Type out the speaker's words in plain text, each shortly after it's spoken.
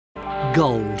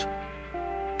gold.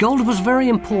 Gold was very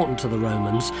important to the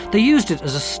Romans. They used it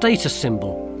as a status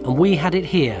symbol, and we had it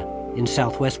here in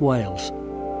southwest Wales.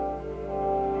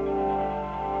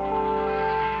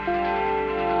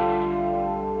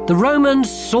 The Romans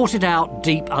sought it out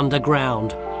deep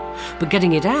underground, but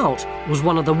getting it out was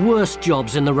one of the worst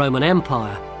jobs in the Roman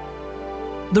Empire.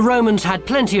 The Romans had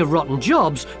plenty of rotten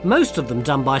jobs, most of them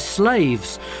done by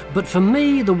slaves, but for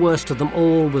me the worst of them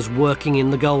all was working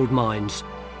in the gold mines.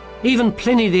 Even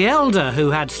Pliny the Elder,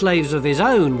 who had slaves of his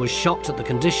own, was shocked at the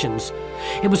conditions.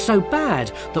 It was so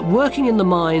bad that working in the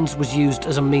mines was used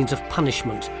as a means of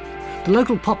punishment. The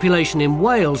local population in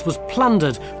Wales was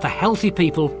plundered for healthy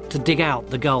people to dig out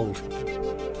the gold.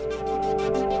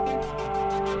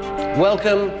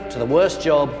 Welcome to the worst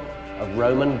job of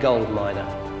Roman gold miner.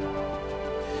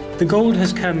 The gold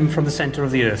has come from the centre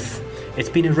of the earth. It's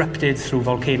been erupted through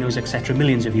volcanoes, etc.,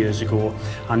 millions of years ago,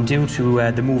 and due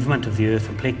to the movement of the earth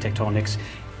and plate tectonics,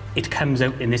 it comes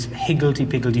out in this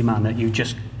higgledy-piggledy manner. You've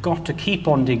just got to keep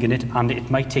on digging it, and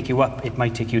it might take you up, it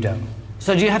might take you down.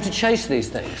 So do you have to chase these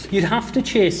things? You'd have to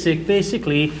chase it.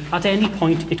 Basically, at any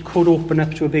point, it could open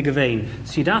up to a bigger vein.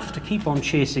 So you'd have to keep on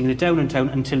chasing it down and down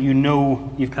until you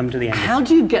know you've come to the end. How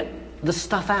do you get the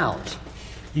stuff out?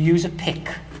 You use a pick.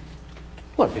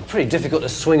 Well, it'd be pretty difficult to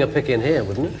swing a pick in here,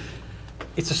 wouldn't it?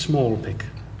 It's a small pick.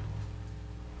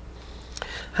 I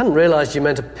hadn't realised you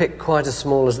meant a pick quite as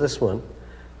small as this one.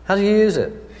 How do you use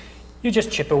it? You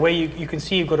just chip away. You can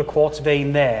see you've got a quartz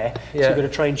vein there, yeah. So you've got to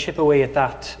try and chip away at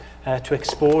that to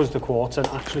expose the quartz and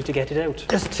actually to get it out.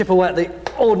 Just chip away at the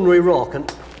ordinary rock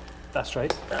and... That's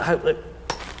right. I hope that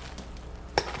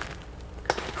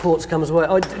quartz comes away.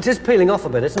 Oh, it is peeling off a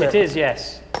bit, isn't it? It is,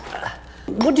 yes.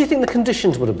 What do you think the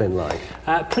conditions would have been like?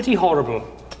 Pretty horrible.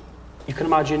 You can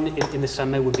imagine in the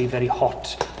summer it would be very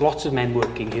hot. Lots of men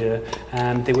working here.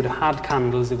 They would have had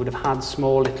candles, they would have had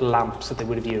small little lamps that they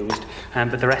would have used,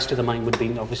 but the rest of the mine would have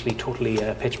been obviously totally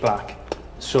pitch black.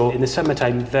 So in the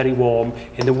summertime, very warm.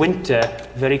 In the winter,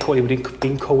 very cold. It would have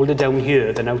been colder down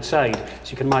here than outside.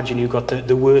 So you can imagine you've got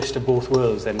the worst of both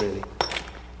worlds then, really.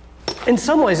 In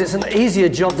some ways, it's an easier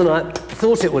job than I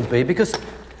thought it would be, because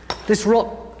this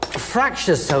rock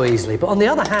fractures so easily. But on the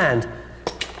other hand,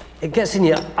 it gets in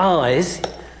your eyes,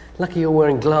 lucky you're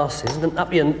wearing glasses, and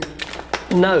up your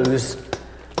nose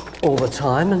all the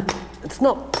time, and it's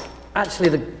not actually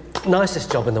the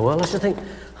nicest job in the world. I should think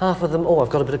half of them, oh, I've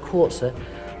got a bit of quartz there,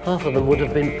 half of them would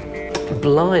have been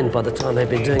blind by the time they'd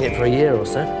been doing it for a year or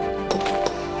so.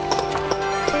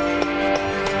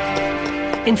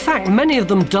 In fact, many of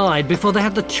them died before they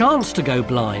had the chance to go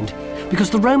blind, because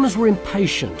the Romans were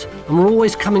impatient and were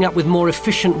always coming up with more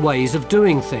efficient ways of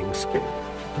doing things.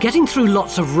 Getting through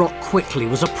lots of rock quickly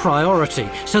was a priority,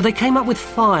 so they came up with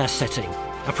fire setting,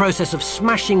 a process of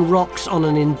smashing rocks on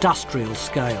an industrial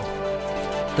scale.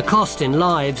 The cost in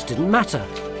lives didn't matter.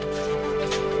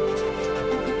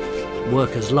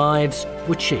 Workers' lives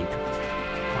were cheap.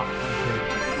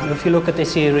 If you look at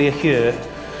this area here,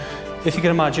 if you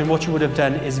can imagine, what you would have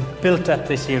done is built up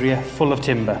this area full of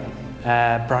timber,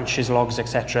 branches, logs,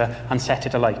 etc., and set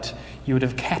it alight. You would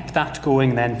have kept that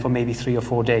going then for maybe 3 or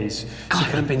 4 days. God, it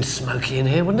would have been smoky in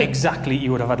here, wouldn't it? Exactly,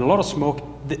 you would have had a lot of smoke.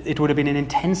 It would have been an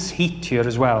intense heat here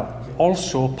as well.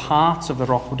 Also, parts of the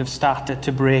rock would have started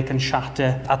to break and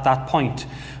shatter at that point.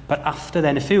 But after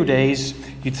then, a few days,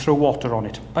 you'd throw water on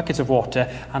it, buckets of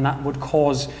water, and that would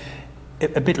cause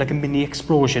a bit like a mini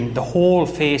explosion. The whole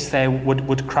face there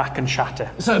would crack and shatter.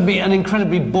 So it'd be an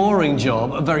incredibly boring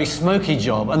job, a very smoky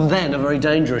job, and then a very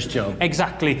dangerous job.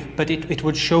 Exactly, but it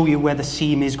would show you where the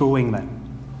seam is going then.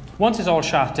 Once it's all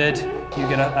shattered, you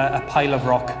get a pile of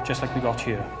rock, just like we got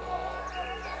here.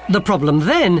 The problem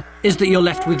then is that you're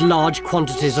left with large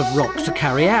quantities of rock to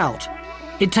carry out.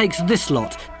 It takes this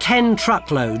lot, 10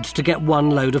 truckloads, to get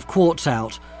 1 load of quartz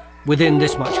out. Within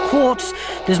this much quartz,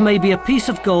 there's maybe a piece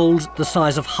of gold the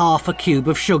size of half a cube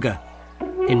of sugar.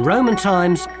 In Roman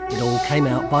times, it all came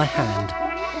out by hand.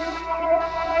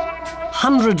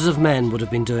 Hundreds of men would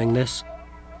have been doing this.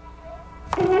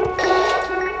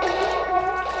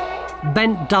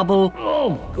 Bent double,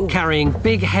 carrying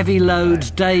big heavy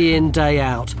loads day in, day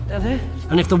out.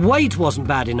 And if the weight wasn't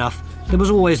bad enough, there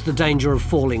was always the danger of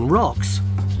falling rocks.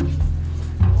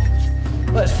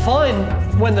 Well, it's fine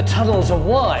when the tunnels are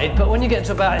wide, but when you get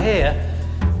to about here,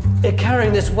 you're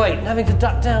carrying this weight and having to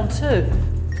duck down too.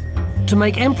 To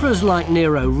make emperors like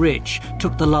Nero rich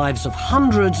took the lives of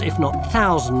hundreds, if not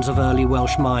thousands, of early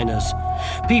Welsh miners.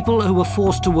 People who were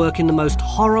forced to work in the most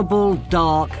horrible,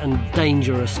 dark and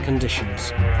dangerous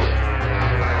conditions.